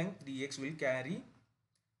small length DX will carry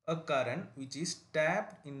A current which is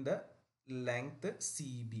tapped in the length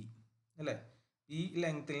CB അല്ലേ? ഈ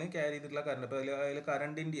ലെങ്ത്തിൽ ക്യാരി ചെയ്തിട്ടുള്ള കറണ്ട്. അപ്പോൾ അതിൽ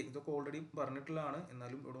കറണ്ടിൻ്റെ ഇതൊക്കെ ഓൾറെഡി പറഞ്ഞിട്ടുള്ളതാണ്,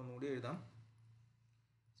 എന്നാലും ഇവിടെ ഒന്നുകൂടി എഴുതാം.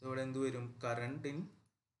 സോ ഇവിടെ എന്ത് വരും? Current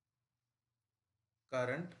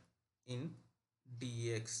in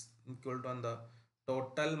DX equal to എന്താ?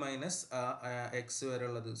 ടോട്ടൽ മൈനസ് X വരെ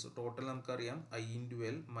ഉള്ളത്. സോ ടോട്ടൽ നമുക്കറിയാം I ×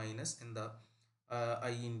 L മൈനസ് എന്താ?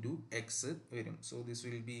 I into X വരും. So this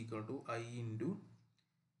will be equal to I into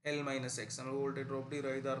L minus X. നമ്മൾ വോൾട്ടേജ് ഡ്രോപ്പ്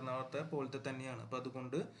ഡിറൈവ് ചെയ്ത പോലത്തെ തന്നെയാണ്. അപ്പോൾ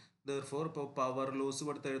അതുകൊണ്ട് therefore ഇപ്പോൾ പവർ ലോസ്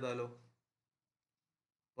കൊടുത്ത് എഴുതാലോ.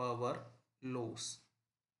 Power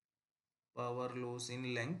loss in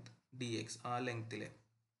length dx, ആ ലെങ്ത്തിലെ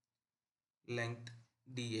ലെങ്ത്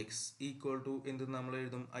dx ഈക്വൽ ടു എന്ത് നമ്മൾ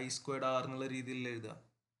എഴുതും, I²R എന്നുള്ള രീതിയിൽ എഴുതുക.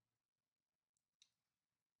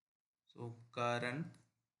 So current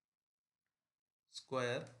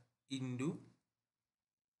square into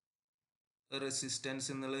resistance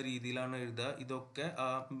എന്നുള്ള രീതിയിലാണ് എഴുതുക. ഇതൊക്കെ ആ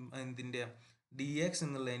എന്തിൻ്റെ dx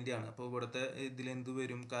എന്നുള്ളതിൻ്റെയാണ്. അപ്പോൾ ഇവിടുത്തെ ഇതിലെന്ത്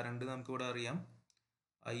വരും, കറണ്ട് നമുക്ക് ഇവിടെ അറിയാം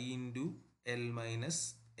I into L minus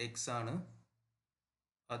X ആണ്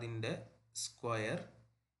അതിൻ്റെ സ്ക്വയർ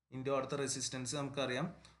ഇൻറ്റു അടുത്ത റെസിസ്റ്റൻസ് നമുക്കറിയാം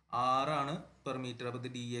R ആണ് പെർ മീറ്റർ. അപ്പോൾ ഇത്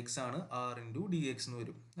dx ആണ്, R into dx എന്ന്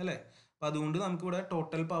വരും അല്ലേ. അപ്പോൾ അതുകൊണ്ട് നമുക്കിവിടെ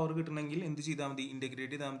ടോട്ടൽ പവർ കിട്ടണമെങ്കിൽ എന്ത് ചെയ്താൽ മതി,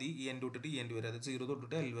 ഇൻറ്റഗ്രേറ്റ് ചെയ്താൽ മതി EN തൊട്ടിട്ട് EN വരെ, അത് 0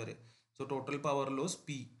 തൊട്ടിട്ട് L വരെ. So total power loss P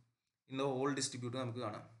in the whole distributor നമുക്ക്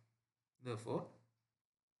കാണാം. therefore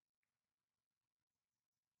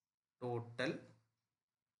total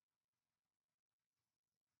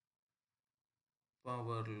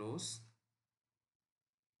power loss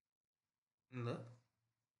in the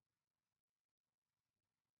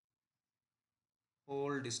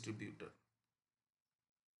whole distributor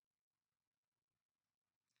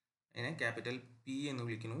അതിനെ ക്യാപിറ്റൽ P എന്ന്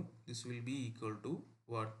വിളിക്കുന്നു. This will be equal to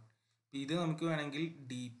what, ഇത് നമുക്ക് വേണമെങ്കിൽ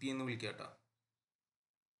dP എന്ന് വിളിക്കാം കേട്ടോ.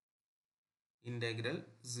 ഇൻ്റഗ്രൽ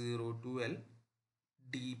 0 to L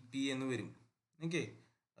dP എന്ന് വരും. ഓക്കെ,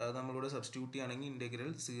 അത് നമ്മളിവിടെ സബ്സ്റ്റിറ്റ്യൂട്ട് ചെയ്യുകയാണെങ്കിൽ ഇൻ്റഗ്രൽ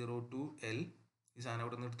 0 to L, ഈ സാധനം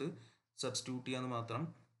ഇവിടെ നിന്ന് എടുത്ത് സബ്സ്റ്റിറ്റ്യൂട്ട് ചെയ്യാന്ന് മാത്രം,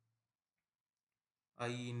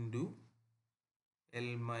 I into L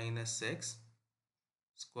minus X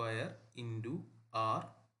square into R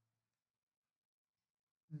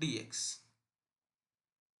dx.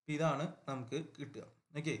 ഇതാണ് നമുക്ക് കിട്ടുക.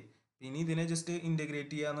 ഓക്കെ, ഇനി ഇതിനെ ജസ്റ്റ്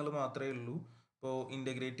ഇൻ്റഗ്രേറ്റ് ചെയ്യുക എന്നുള്ളത് മാത്രമേ ഉള്ളൂ. അപ്പോൾ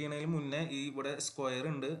ഇൻ്റഗ്രേറ്റ് ചെയ്യണതിന് മുന്നേ ഈ ഇവിടെ സ്ക്വയർ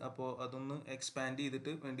ഉണ്ട്, അപ്പോൾ അതൊന്ന് എക്സ്പാൻഡ്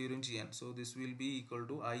ചെയ്തിട്ട് വേണ്ടി വരും ചെയ്യാൻ. So this will be equal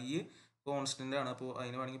to I constant ആണ്, അപ്പോൾ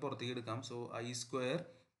അതിനെ വേണമെങ്കിൽ പുറത്തേക്ക് എടുക്കാം. So I²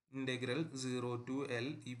 integral 0 to L,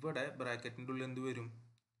 ഇവിടെ ബ്രാക്കറ്റിൻ്റെ ഉള്ളിൽ എന്ത് വരും,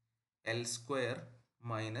 L²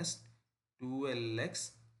 minus 2LX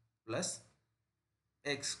plus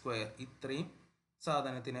X², ഇത്രയും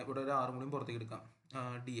സാധനത്തിന് ഇവിടെ ഒരു R കൂടി പുറത്തേക്ക് എടുക്കാം,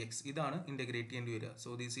 dx. ഇതാണ് ഇൻ്റഗ്രേറ്റ് ചെയ്യേണ്ടി വരിക. So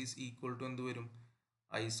this is equal to എന്ത് വരും,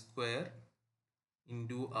 I²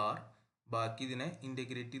 ഇൻറ്റു R. ബാക്കി ഇതിനെ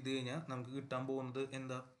ഇൻ്റഗ്രേറ്റ് ചെയ്ത് കഴിഞ്ഞാൽ നമുക്ക് കിട്ടാൻ പോകുന്നത്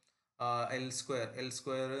എന്താ, L²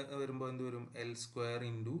 വരുമ്പോൾ എന്ത് വരും, L²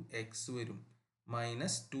 ഇൻറ്റു X വരും,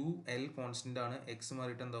 മൈനസ് 2L കോൺസ്റ്റൻ്റ് ആണ്, X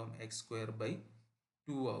മാറിയിട്ട് എന്താവും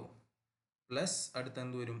X²/2 ആവും, പ്ലസ് അടുത്ത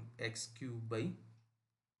എന്ത് വരും X³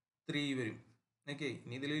 വരും. ഓക്കെ,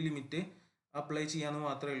 ഇനി ഇതിൽ ലിമിറ്റ് അപ്ലൈ ചെയ്യാമെന്ന്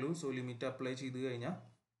മാത്രമേ ഉള്ളൂ. സോ ലിമിറ്റ് അപ്ലൈ ചെയ്ത് കഴിഞ്ഞാൽ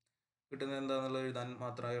കിട്ടുന്നത് എന്താണെന്നുള്ളത് എഴുതാൻ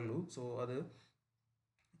മാത്രമേ ഉള്ളൂ. സോ അത്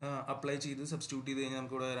അപ്ലൈ ചെയ്ത് സബ്സ്റ്റിറ്റ്യൂട്ട് ചെയ്ത് കഴിഞ്ഞാൽ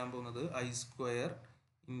നമുക്ക് ഇവിടെ വരാൻ പോകുന്നത് I²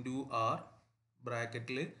 ഇൻറ്റു R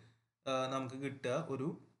ബ്രാക്കറ്റിൽ നമുക്ക് കിട്ടുക ഒരു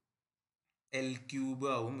L³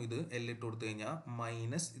 ആവും. ഇത് L ഇട്ട് കൊടുത്തു കഴിഞ്ഞാൽ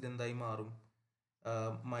മൈനസ് ഇതെന്തായി മാറും,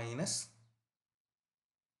 മൈനസ്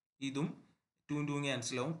ഇതും 2 2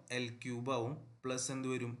 ക്യാൻസൽ ആവും, L³ ആവും, പ്ലസ് എന്ത്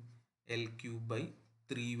വരും L³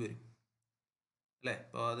 വരും അല്ലേ.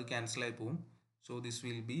 അപ്പോൾ അത് ക്യാൻസൽ ആയി പോവും. So this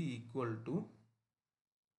will be equal to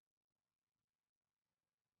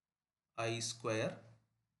I²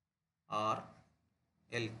 R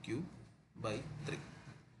L³/3.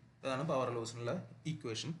 അതാണ് പവർ ലോസിനുള്ള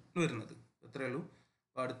ഈക്വേഷൻ വരുന്നത്. ഇത്രയേ ഉള്ളൂ.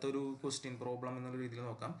 അടുത്തൊരു ക്വസ്റ്റ്യൻ പ്രോബ്ലം എന്നുള്ള രീതിയിൽ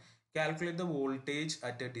നോക്കാം. Calculate the voltage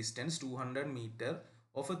at A distance 200 meter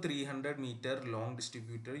of a 300 meter long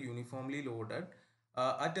distributor uniformly loaded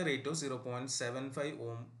at a rate of 0.75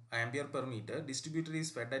 ampere per meter. Distributor is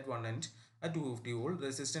fed at one end at 250 volt.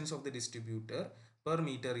 Resistance of the distributor per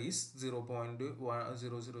meter is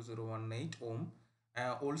 0.00018 ohm.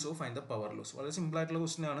 Also find the power loss. വളരെ simple ആയിട്ടുള്ള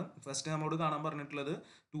question ആണ്. First നമ്മളോട് കാണാൻ പറഞ്ഞിട്ടുള്ളത്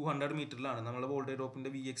 200 മീറ്ററിലാണ്. നമ്മൾ voltage ഡ്രോപ്പിൻ്റെ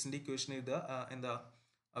VXൻ്റെ equation എഴുതുക. എന്താ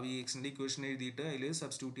ആ VXൻ്റെ ഇക്വേഷൻ എഴുതിയിട്ട് അതിൽ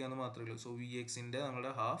സബ്സ്റ്റിറ്റ്യൂട്ട് ചെയ്യാന്ന് മാത്രമേ ഉള്ളൂ. സോ VXൻ്റെ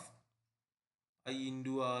നമ്മുടെ half I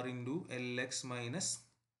into R into LX minus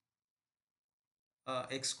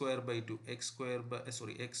X²/2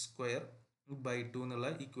 X²/2 എന്നുള്ള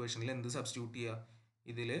ഇക്വേഷനിൽ എന്ത് സബ്സ്റ്റിറ്റ്യൂട്ട് ചെയ്യുക,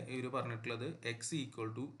 ഇതിൽ ഇവർ പറഞ്ഞിട്ടുള്ളത് X ഈക്വൽ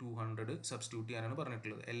ടു 200 സബ്സ്റ്റിറ്റ്യൂട്ട് ചെയ്യാനാണ്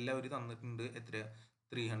പറഞ്ഞിട്ടുള്ളത്. എല്ലാവരും തന്നിട്ടുണ്ട് എത്ര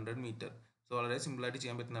 300 മീറ്റർ. സോ വളരെ സിമ്പിളായിട്ട്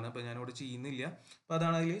ചെയ്യാൻ പറ്റുന്നതാണ്. അപ്പോൾ ഞാനിവിടെ ചെയ്യുന്നില്ല. അപ്പോൾ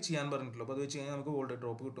അതാണ് അതിൽ ചെയ്യാൻ പറഞ്ഞിട്ടുള്ളത്. അപ്പോൾ അത് വെച്ച് കഴിഞ്ഞാൽ നമുക്ക് വോൾട്ടേജ്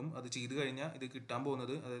ഡ്രോപ്പ് കിട്ടും. അത് ചെയ്ത് കഴിഞ്ഞാൽ ഇത് കിട്ടാൻ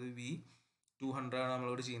പോകുന്നത്, അതായത് V200 ആണ്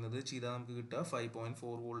നമ്മളിവിടെ ചെയ്യുന്നത്. ചെയ്താൽ നമുക്ക് കിട്ടുക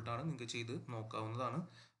 5.4 വോൾട്ട് ആണ്. നിങ്ങൾക്ക് ചെയ്ത് നോക്കാവുന്നതാണ്.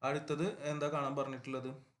 അടുത്തത് എന്താ കാണാൻ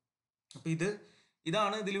പറഞ്ഞിട്ടുള്ളത്, അപ്പോൾ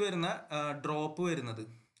ഇതാണ് ഇതിൽ വരുന്ന ഡ്രോപ്പ് വരുന്നത്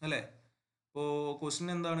അല്ലേ. അപ്പോൾ ക്വസ്റ്റ്യൻ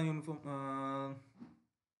എന്താണ്, uniform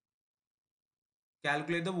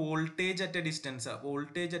calculate the voltage at A distance.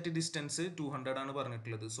 Voltage at distance 200 ആണ്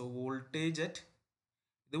പറഞ്ഞിട്ടുള്ളത്. സോ വോൾട്ടേജ് അറ്റ്,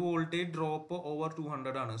 ഇത് വോൾട്ടേജ് ഡ്രോപ്പ് ഓവർ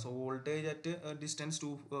 200 ആണ്. സോ വോൾട്ടേജ് അറ്റ് ഡിസ്റ്റൻസ്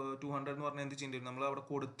 200 എന്ന് പറഞ്ഞാൽ എന്ത് ചെയ്യേണ്ടി വരും? നമ്മൾ അവിടെ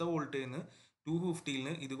കൊടുത്ത വോൾട്ടേജിന്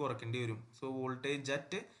 250 ഇത് കുറയ്ക്കേണ്ടി വരും. സോ വോൾട്ടേജ്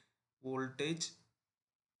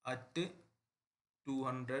അറ്റ്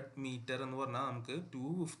 200 മീറ്റർ എന്ന് പറഞ്ഞാൽ നമുക്ക്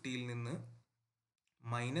 250 നിന്ന്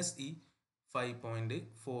മൈനസ് ഈ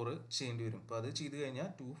 5.4 ചെയ്യേണ്ടി വരും. അപ്പോൾ അത് ചെയ്ത് കഴിഞ്ഞാൽ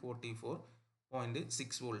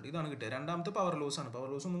 244.6 വോൾട്ട് ഇതാണ് കിട്ടുക. രണ്ടാമത്തെ പവർ ലോസ് ആണ്. പവർ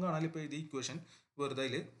ലോസ് ഒന്നും കാണാൻ ഇപ്പോൾ എഴുതി ഇക്വേഷൻ വെറുതെ.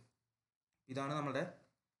 ഇതാണ് നമ്മുടെ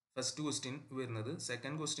ഫസ്റ്റ് ക്വസ്റ്റ്യൻ വരുന്നത്.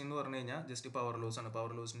 സെക്കൻഡ് ക്വസ്റ്റ്യൻ എന്ന് പറഞ്ഞു കഴിഞ്ഞാൽ ജസ്റ്റ് പവർ ലോസ് ആണ്.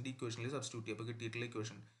 പവർ ലോസിൻ്റെ ഇക്വേഷനിൽ സബ്സ്റ്റിറ്റ്യൂട്ട് ചെയ്യുക. അപ്പോൾ കിട്ടിയിട്ടുള്ള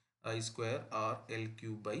ഇക്വേഷൻ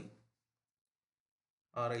I²RL³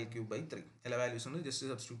 /3. എല്ലാ വാല്യൂസ് ഒന്ന് ജസ്റ്റ്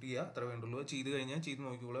സബ്സ്റ്റിറ്റ്യൂട്ട് ചെയ്യുക, അത്ര വേണ്ടുള്ളൂ. ചെയ്ത് കഴിഞ്ഞാൽ ചെയ്ത്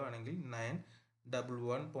നോക്കിക്കോളൂ, വേണമെങ്കിൽ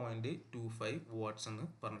 911.25 വാട്ട്സ് എന്ന്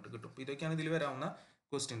പറഞ്ഞിട്ട് കിട്ടും. അപ്പോൾ ഇതൊക്കെയാണ് ഇതിൽ വരാവുന്ന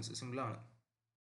ക്വസ്റ്റ്യൻസ്. സിമ്പിളാണ്.